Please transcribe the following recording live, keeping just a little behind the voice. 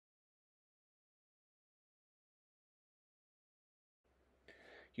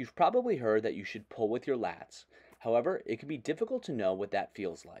You've probably heard that you should pull with your lats. However, it can be difficult to know what that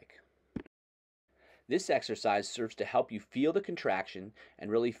feels like. This exercise serves to help you feel the contraction and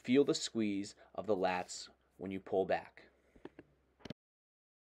really feel the squeeze of the lats when you pull back.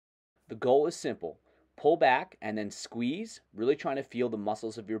 The goal is simple. Pull back and then squeeze, really trying to feel the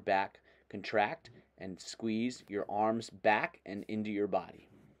muscles of your back contract and squeeze your arms back and into your body.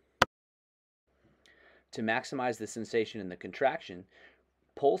 To maximize the sensation and the contraction,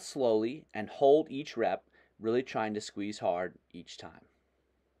 pull slowly and hold each rep, really trying to squeeze hard each time.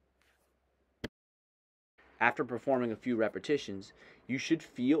 After performing a few repetitions, you should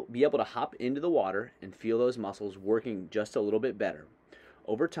be able to hop into the water and feel those muscles working just a little bit better.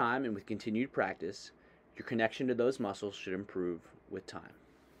 Over time and with continued practice, your connection to those muscles should improve with time.